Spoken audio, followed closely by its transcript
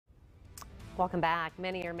Welcome back.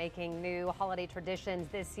 Many are making new holiday traditions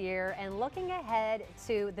this year and looking ahead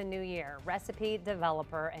to the new year. Recipe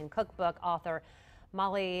developer and cookbook author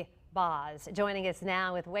Molly Baz joining us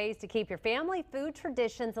now with ways to keep your family food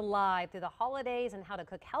traditions alive through the holidays and how to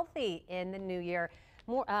cook healthy in the new year.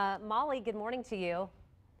 Molly, good morning to you.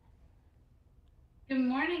 Good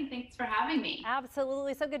morning. Thanks for having me.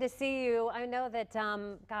 Absolutely. So good to see you. I know that,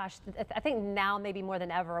 gosh, I think now maybe more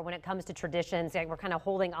than ever when it comes to traditions, we're kind of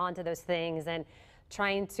holding on to those things and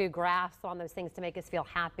trying to grasp on those things to make us feel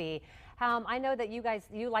happy. I know that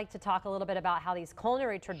you like to talk a little bit about how these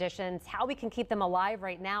culinary traditions, how we can keep them alive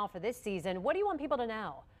right now for this season. What do you want people to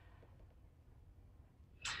know?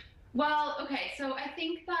 Well, okay, so I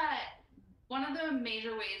think that one of the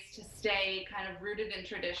major ways to stay kind of rooted in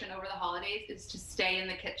tradition over the holidays is to stay in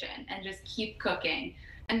the kitchen and just keep cooking.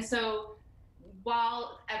 And so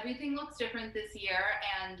while everything looks different this year,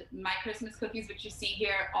 and my Christmas cookies, which you see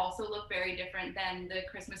here, also look very different than the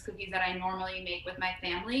Christmas cookies that I normally make with my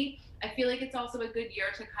family, I feel like it's also a good year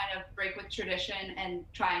to kind of break with tradition and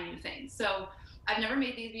try new things. So I've never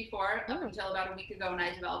made these before up until about a week ago when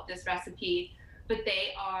I developed this recipe, but they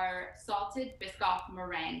are salted Biscoff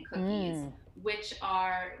meringue cookies, which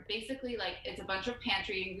are basically like, it's a bunch of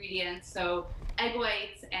pantry ingredients. So egg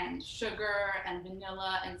whites and sugar and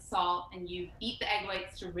vanilla and salt, and you beat the egg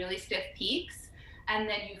whites to really stiff peaks. And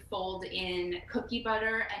then you fold in cookie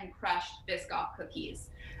butter and crushed Biscoff cookies.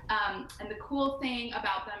 And the cool thing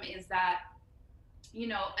about them is that, you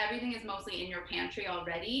know, everything is mostly in your pantry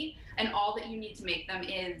already, and all that you need to make them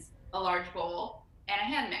is a large bowl and a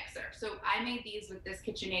hand mixer. So I made these with this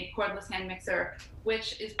KitchenAid cordless hand mixer,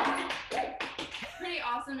 which is pretty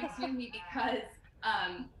awesome, excuse me, because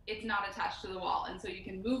it's not attached to the wall, and so you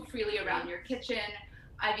can move freely around your kitchen.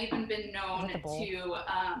 I've even been known to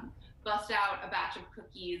bust out a batch of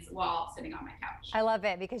cookies while sitting on my couch. I love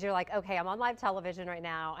it because you're like, okay, I'm on live television right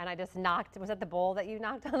now, and I just knocked, was that the bowl that you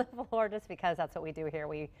knocked on the floor? Just because that's what we do here.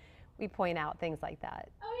 We point out things like that.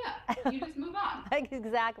 Oh yeah, you just move on.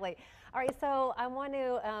 Exactly. All right, so I want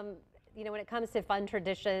to, you know, when it comes to fun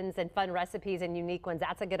traditions and fun recipes and unique ones,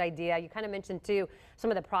 that's a good idea. You kind of mentioned too some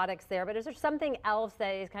of the products there, but is there something else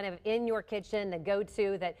that is kind of in your kitchen, the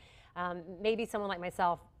go-to that maybe someone like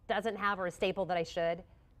myself doesn't have, or a staple that I should?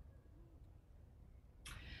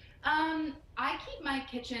 I keep my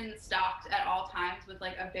kitchen stocked at all times with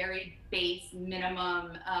like a very base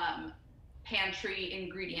minimum pantry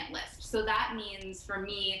ingredient list. So that means for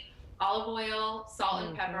me, olive oil, salt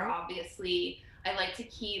and pepper, obviously. I like to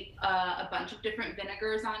keep a bunch of different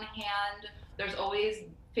vinegars on hand. There's always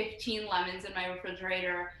 15 lemons in my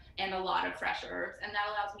refrigerator and a lot of fresh herbs. And that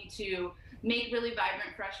allows me to make really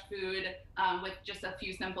vibrant, fresh food with just a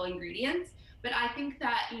few simple ingredients. But I think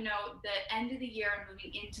that, you know, the end of the year and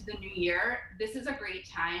moving into the new year, this is a great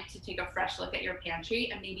time to take a fresh look at your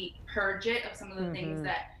pantry and maybe purge it of some of the things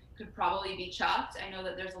that could probably be chucked. I know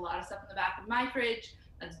that there's a lot of stuff in the back of my fridge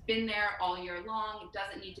that's been there all year long. It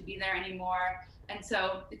doesn't need to be there anymore. And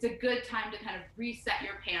so it's a good time to kind of reset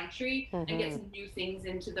your pantry and get some new things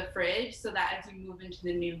into the fridge so that as you move into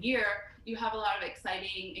the new year, you have a lot of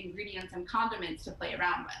exciting ingredients and condiments to play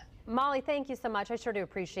around with. Molly, thank you so much. I sure do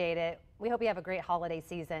appreciate it. We hope you have a great holiday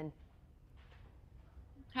season.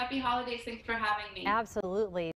 Happy holidays. Thanks for having me. Absolutely.